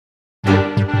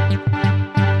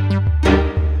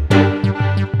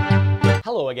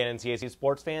again, NCAC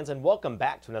sports fans, and welcome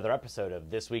back to another episode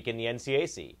of This Week in the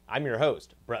NCAC. I'm your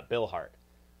host, Brett Billhart.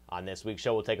 On this week's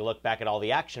show, we'll take a look back at all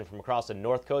the action from across the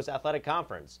North Coast Athletic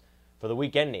Conference for the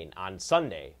week ending on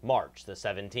Sunday, March the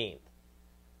 17th.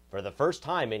 For the first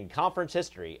time in conference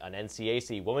history, an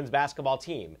NCAC women's basketball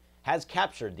team has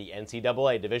captured the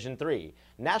NCAA Division III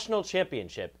National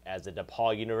Championship as the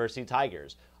DePaul University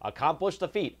Tigers accomplished the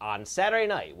feat on Saturday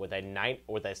night with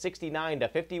a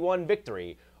 69-51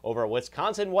 victory over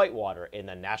Wisconsin Whitewater in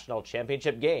the national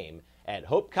championship game at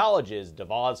Hope College's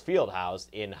DeVos Fieldhouse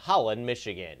in Holland,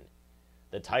 Michigan.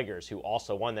 The Tigers, who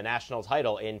also won the national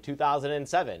title in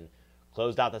 2007,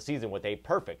 closed out the season with a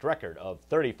perfect record of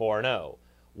 34-0,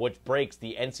 which breaks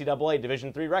the NCAA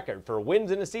Division III record for wins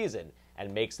in a season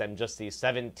and makes them just the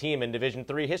seventh team in Division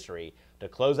III history to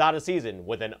close out a season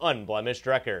with an unblemished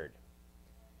record.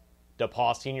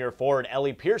 DePaul senior forward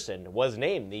Ellie Pearson was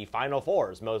named the Final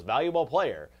Four's most valuable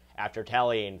player after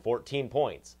tallying 14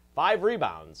 points, 5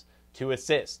 rebounds, 2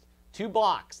 assists, 2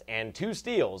 blocks, and 2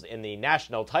 steals in the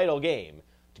national title game,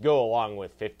 to go along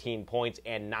with 15 points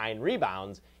and 9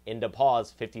 rebounds in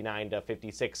DePaul's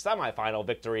 59-56 semifinal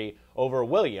victory over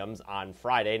Williams on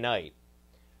Friday night.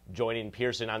 Joining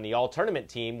Pearson on the all-tournament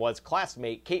team was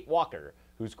classmate Kate Walker,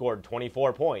 who scored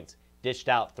 24 points, dished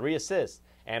out 3 assists,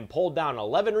 and pulled down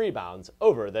 11 rebounds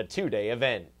over the two-day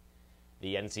event.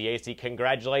 The NCAC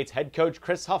congratulates head coach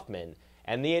Chris Huffman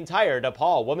and the entire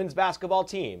DePaul women's basketball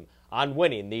team on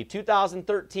winning the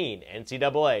 2013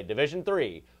 NCAA Division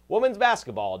III Women's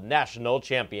Basketball National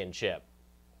Championship.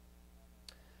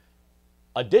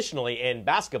 Additionally, in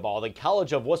basketball, the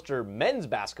College of Worcester men's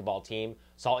basketball team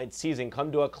saw its season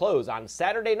come to a close on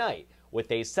Saturday night with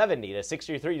a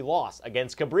 70-63 loss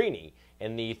against Cabrini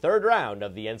in the third round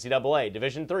of the NCAA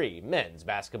Division III men's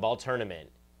basketball tournament.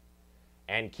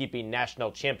 And keeping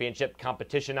national championship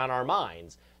competition on our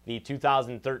minds, the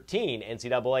 2013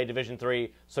 NCAA Division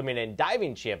III Swimming and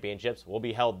Diving Championships will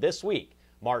be held this week,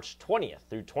 March 20th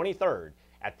through 23rd,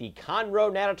 at the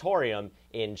Conroe Natatorium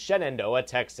in Shenandoah,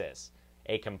 Texas.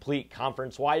 A complete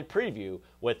conference-wide preview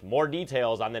with more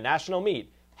details on the national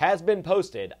meet has been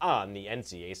posted on the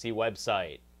NCAC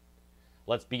website.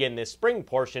 Let's begin this spring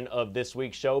portion of this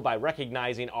week's show by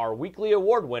recognizing our weekly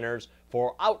award winners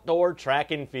for outdoor track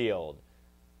and field.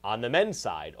 On the men's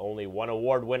side, only one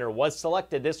award winner was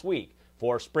selected this week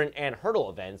for sprint and hurdle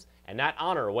events, and that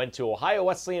honor went to Ohio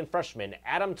Wesleyan freshman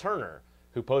Adam Turner,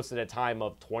 who posted a time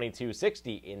of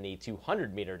 22:60 in the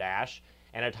 200-meter dash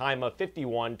and a time of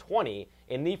 51:20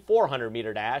 in the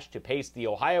 400-meter dash to pace the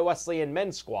Ohio Wesleyan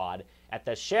men's squad at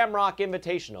the Shamrock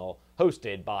Invitational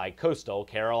hosted by Coastal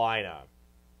Carolina.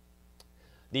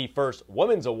 The first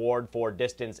women's award for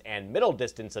distance and middle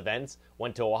distance events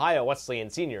went to Ohio Wesleyan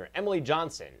senior Emily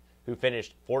Johnson, who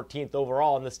finished 14th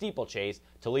overall in the steeplechase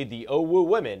to lead the OWU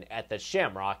women at the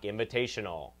Shamrock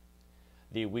Invitational.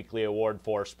 The weekly award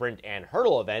for sprint and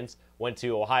hurdle events went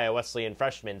to Ohio Wesleyan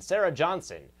freshman Sarah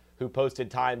Johnson, who posted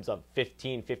times of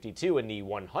 15:52 in the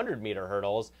 100-meter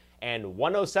hurdles and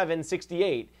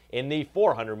 107:68 in the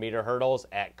 400-meter hurdles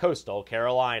at Coastal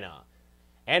Carolina.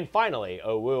 And finally,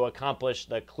 OWU accomplished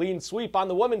the clean sweep on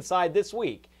the women's side this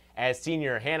week as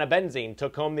senior Hannah Benzing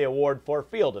took home the award for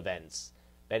field events.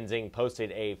 Benzing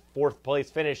posted a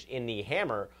 4th-place finish in the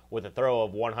hammer with a throw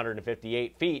of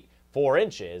 158 feet, 4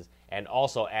 inches, and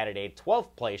also added a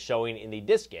 12th place showing in the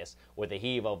discus with a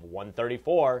heave of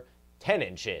 134, 10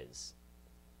 inches.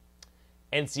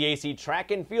 NCAC track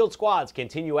and field squads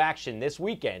continue action this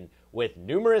weekend with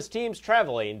numerous teams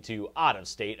traveling to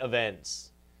out-of-state events.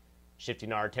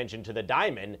 Shifting our attention to the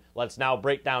diamond, let's now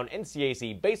break down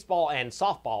NCAC baseball and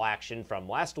softball action from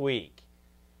last week.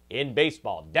 In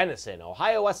baseball, Denison,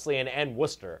 Ohio Wesleyan, and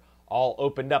Worcester all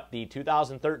opened up the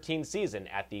 2013 season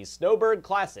at the Snowbird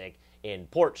Classic in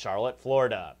Port Charlotte,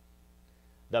 Florida.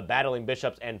 The Battling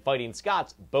Bishops and Fighting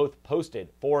Scots both posted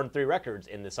 4-3 records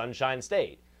in the Sunshine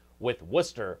State, with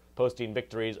Worcester posting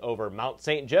victories over Mount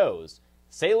St. Joe's,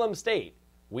 Salem State,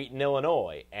 Wheaton,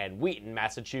 Illinois, and Wheaton,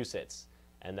 Massachusetts,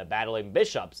 and the Battling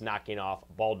Bishops knocking off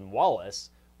Baldwin Wallace,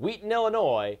 Wheaton,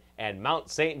 Illinois, and Mount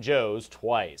St. Joe's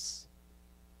twice.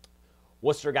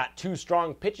 Worcester got 2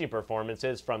 strong pitching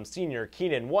performances from senior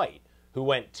Keenan White, who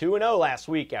went 2-0 last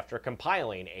week after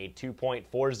compiling a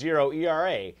 2.40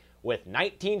 ERA with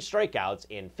 19 strikeouts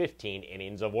in 15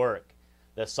 innings of work.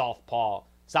 The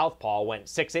Southpaw went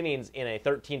 6 innings in a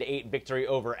 13-8 victory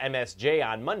over MSJ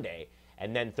on Monday,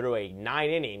 and then threw a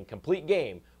 9-inning complete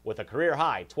game with a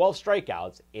career-high 12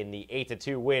 strikeouts in the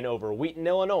 8-2 win over Wheaton,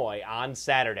 Illinois on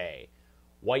Saturday.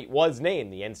 White was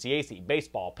named the NCAC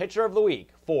Baseball Pitcher of the Week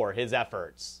for his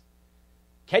efforts.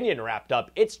 Kenyon wrapped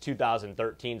up its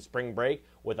 2013 spring break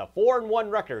with a 4-1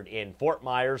 record in Fort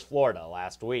Myers, Florida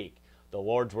last week. The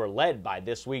Lords were led by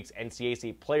this week's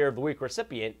NCAC Player of the Week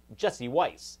recipient, Jesse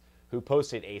Weiss, who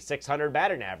posted a .600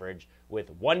 batting average with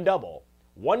 1 double,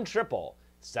 1 triple,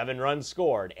 7 runs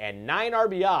scored, and 9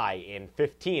 RBI in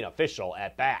 15 official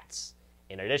at-bats.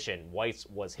 In addition, Weiss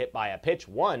was hit by a pitch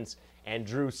once and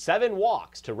drew 7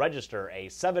 walks to register a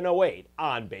 .708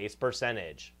 on-base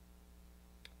percentage.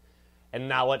 And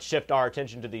now let's shift our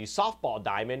attention to the softball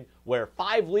diamond, where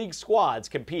 5 league squads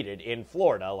competed in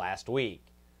Florida last week.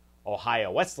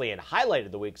 Ohio Wesleyan highlighted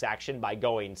the week's action by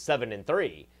going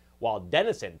 7-3, while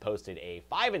Denison posted a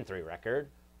 5-3 record,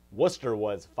 Worcester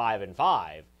was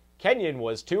 5-5, Kenyon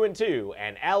was 2-2,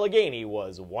 and Allegheny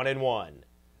was 1-1.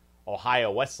 Ohio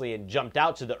Wesleyan jumped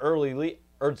out to the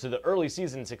early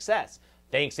season success,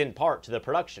 thanks in part to the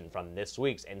production from this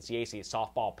week's NCAC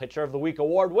Softball Pitcher of the Week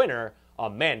award winner,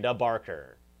 Amanda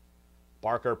Barker.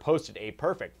 Barker posted a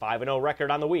perfect 5-0 record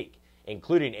on the week,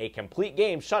 including a complete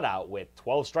game shutout with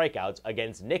 12 strikeouts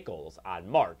against Nichols on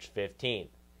March 15th.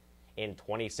 In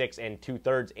 26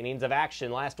 2/3 innings of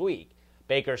action last week,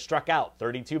 Baker struck out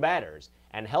 32 batters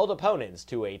and held opponents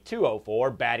to a .204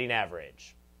 batting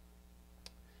average.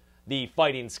 The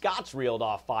Fighting Scots reeled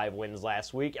off 5 wins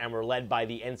last week and were led by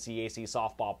the NCAC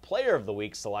Softball Player of the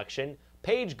Week selection,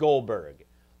 Paige Goldberg.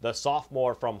 The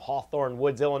sophomore from Hawthorne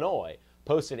Woods, Illinois,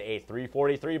 posted a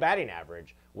 .343 batting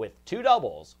average with 2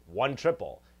 doubles, 1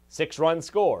 triple, 6 runs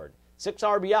scored, 6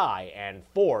 RBI, and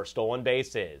 4 stolen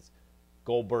bases.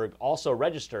 Goldberg also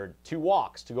registered 2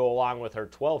 walks to go along with her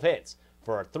 12 hits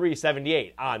for a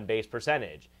 .378 on-base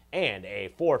percentage and a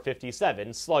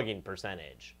 .457 slugging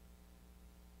percentage.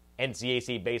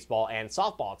 NCAC baseball and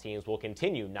softball teams will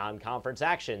continue non-conference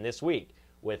action this week,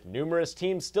 with numerous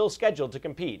teams still scheduled to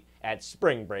compete at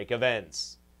spring break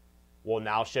events. We'll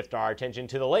now shift our attention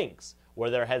to the links, where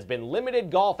there has been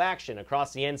limited golf action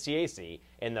across the NCAC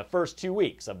in the first 2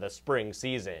 weeks of the spring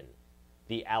season.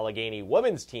 The Allegheny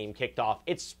women's team kicked off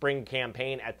its spring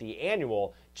campaign at the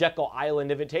annual Jekyll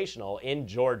Island Invitational in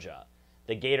Georgia.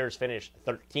 The Gators finished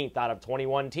 13th out of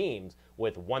 21 teams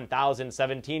with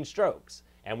 1,017 strokes,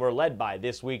 and were led by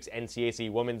this week's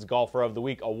NCAC Women's Golfer of the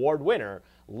Week award winner,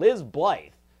 Liz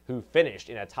Blythe, who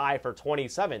finished in a tie for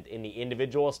 27th in the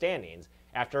individual standings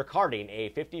after carding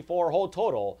a 54-hole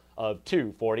total of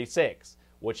 246,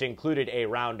 which included a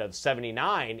round of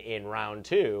 79 in round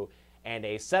 2 and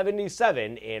a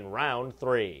 77 in round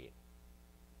 3.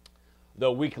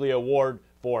 The weekly award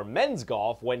for men's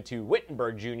golf went to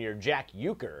Wittenberg junior Jack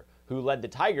Euchre, who led the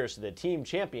Tigers to the team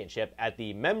championship at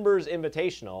the Members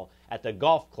Invitational at the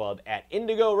golf club at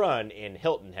Indigo Run in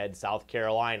Hilton Head, South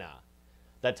Carolina.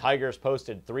 The Tigers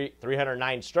posted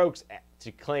 309 strokes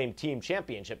to claim team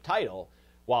championship title,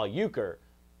 while Euchre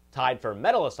tied for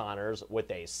medalist honors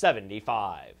with a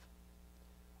 75.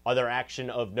 Other action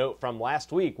of note from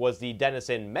last week was the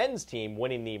Denison men's team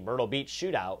winning the Myrtle Beach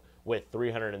Shootout with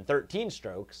 313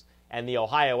 strokes, and the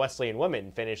Ohio Wesleyan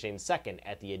women finishing second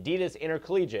at the Adidas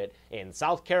Intercollegiate in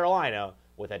South Carolina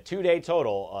with a 2-day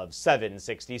total of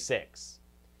 766.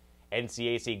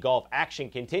 NCAC golf action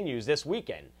continues this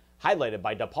weekend, highlighted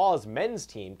by DePauw's men's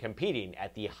team competing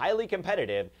at the highly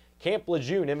competitive Camp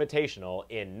Lejeune Invitational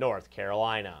in North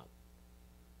Carolina.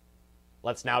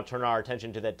 Let's now turn our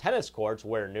attention to the tennis courts,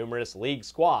 where numerous league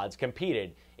squads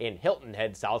competed in Hilton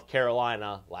Head, South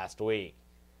Carolina last week.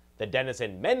 The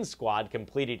Denison men's squad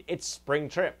completed its spring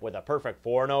trip with a perfect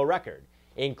 4-0 record,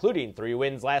 including 3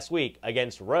 wins last week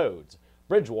against Rhodes,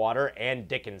 Bridgewater, and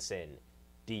Dickinson.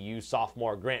 DU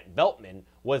sophomore Grant Veltman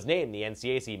was named the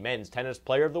NCAC Men's Tennis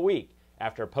Player of the Week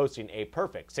after posting a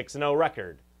perfect 6-0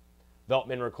 record.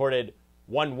 Veltman recorded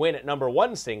 1 win at number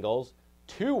 1 singles,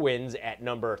 2 wins at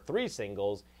number 3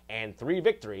 singles, and 3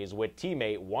 victories with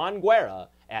teammate Juan Guerra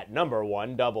at number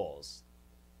 1 doubles.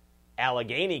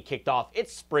 Allegheny kicked off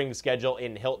its spring schedule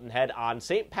in Hilton Head on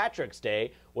St. Patrick's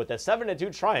Day with a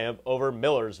 7-2 triumph over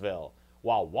Millersville,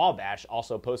 while Wabash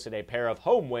also posted a pair of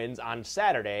home wins on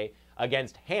Saturday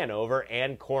against Hanover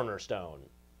and Cornerstone.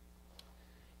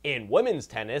 In women's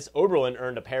tennis, Oberlin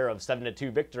earned a pair of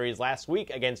 7-2 victories last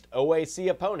week against OAC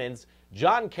opponents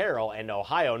John Carroll and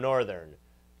Ohio Northern.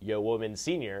 Women's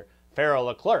senior Farrah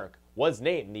Leclerc was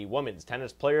named the Women's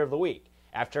Tennis Player of the Week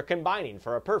after combining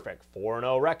for a perfect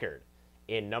 4-0 record.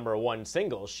 In number 1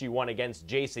 singles, she won against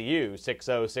JCU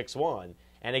 6-0, 6-1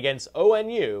 and against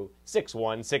ONU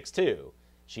 6-1, 6-2.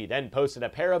 She then posted a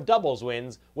pair of doubles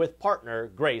wins with partner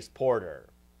Grace Porter.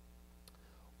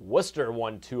 Worcester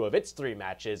won 2 of its 3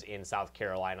 matches in South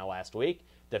Carolina last week,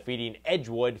 defeating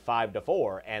Edgewood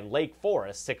 5-4 and Lake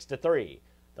Forest 6-3.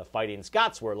 The Fighting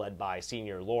Scots were led by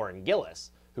senior Lauren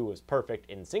Gillis, who was perfect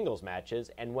in singles matches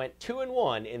and went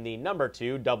 2-1 in the number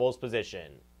 2 doubles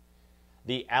position.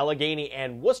 The Allegheny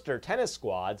and Worcester tennis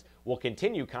squads will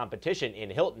continue competition in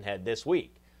Hilton Head this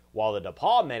week, while the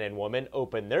DePaul men and women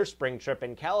open their spring trip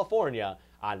in California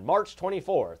on March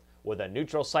 24th with a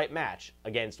neutral site match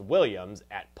against Williams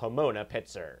at Pomona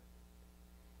Pitzer.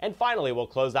 And finally, we'll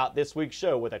close out this week's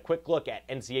show with a quick look at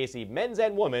NCAC men's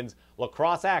and women's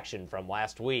lacrosse action from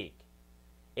last week.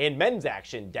 In men's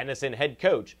action, Denison head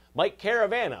coach Mike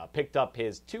Caravana picked up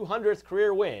his 200th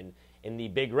career win in the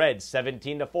Big Red's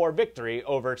 17-4 victory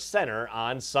over Center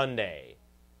on Sunday.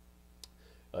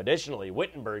 Additionally,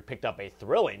 Wittenberg picked up a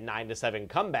thrilling 9-7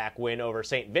 comeback win over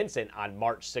St. Vincent on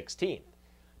March 16th.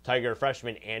 Tiger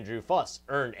freshman Andrew Fuss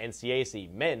earned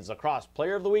NCAC Men's Lacrosse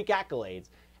Player of the Week accolades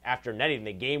after netting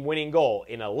the game-winning goal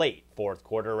in a late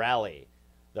fourth-quarter rally.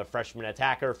 The freshman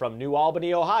attacker from New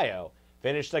Albany, Ohio,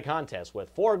 finished the contest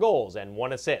with 4 goals and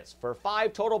 1 assist for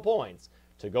 5 total points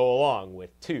to go along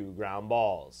with 2 ground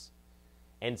balls.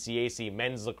 NCAC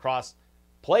men's lacrosse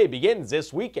play begins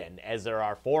this weekend as there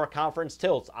are 4 conference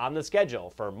tilts on the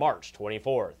schedule for March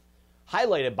 24th,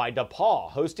 highlighted by DePaul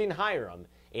hosting Hiram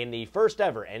in the first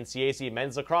ever NCAC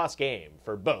men's lacrosse game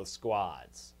for both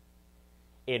squads.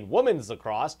 In women's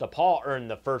lacrosse, DePaul earned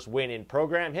the first win in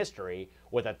program history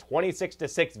with a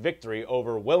 26-6 victory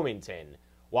over Wilmington,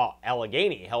 while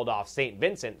Allegheny held off St.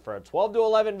 Vincent for a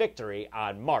 12-11 victory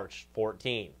on March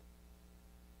 14th.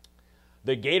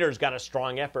 The Gators got a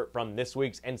strong effort from this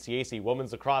week's NCAC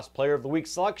Women's Lacrosse Player of the Week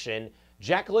selection,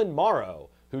 Jacqueline Morrow,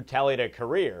 who tallied a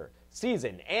career,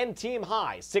 season, and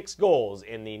team-high 6 goals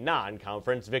in the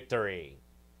non-conference victory.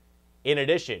 In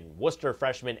addition, Worcester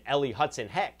freshman Ellie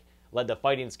Hudson-Heck led the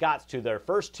Fighting Scots to their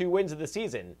first 2 wins of the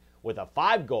season with a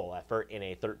 5-goal effort in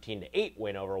a 13-8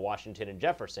 win over Washington and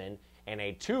Jefferson and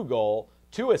a 2-goal,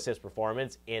 2-assist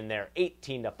performance in their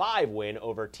 18-5 win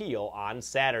over Teal on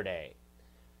Saturday.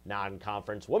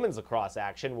 Non-conference women's lacrosse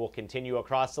action will continue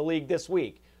across the league this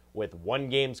week with 1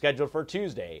 game scheduled for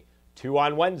Tuesday, 2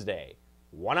 on Wednesday,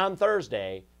 1 on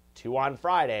Thursday, 2 on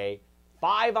Friday,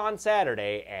 5 on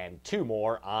Saturday, and 2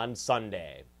 more on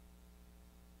Sunday.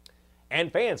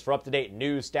 And fans, for up-to-date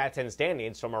news, stats, and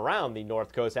standings from around the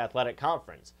North Coast Athletic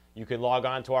Conference, you can log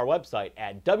on to our website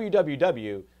at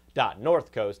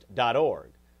www.northcoast.org.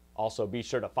 Also, be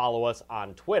sure to follow us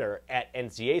on Twitter at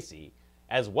NCAC,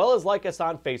 as well as like us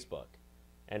on Facebook.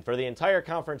 And for the entire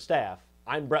conference staff,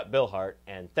 I'm Brett Billhart,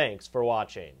 and thanks for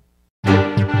watching.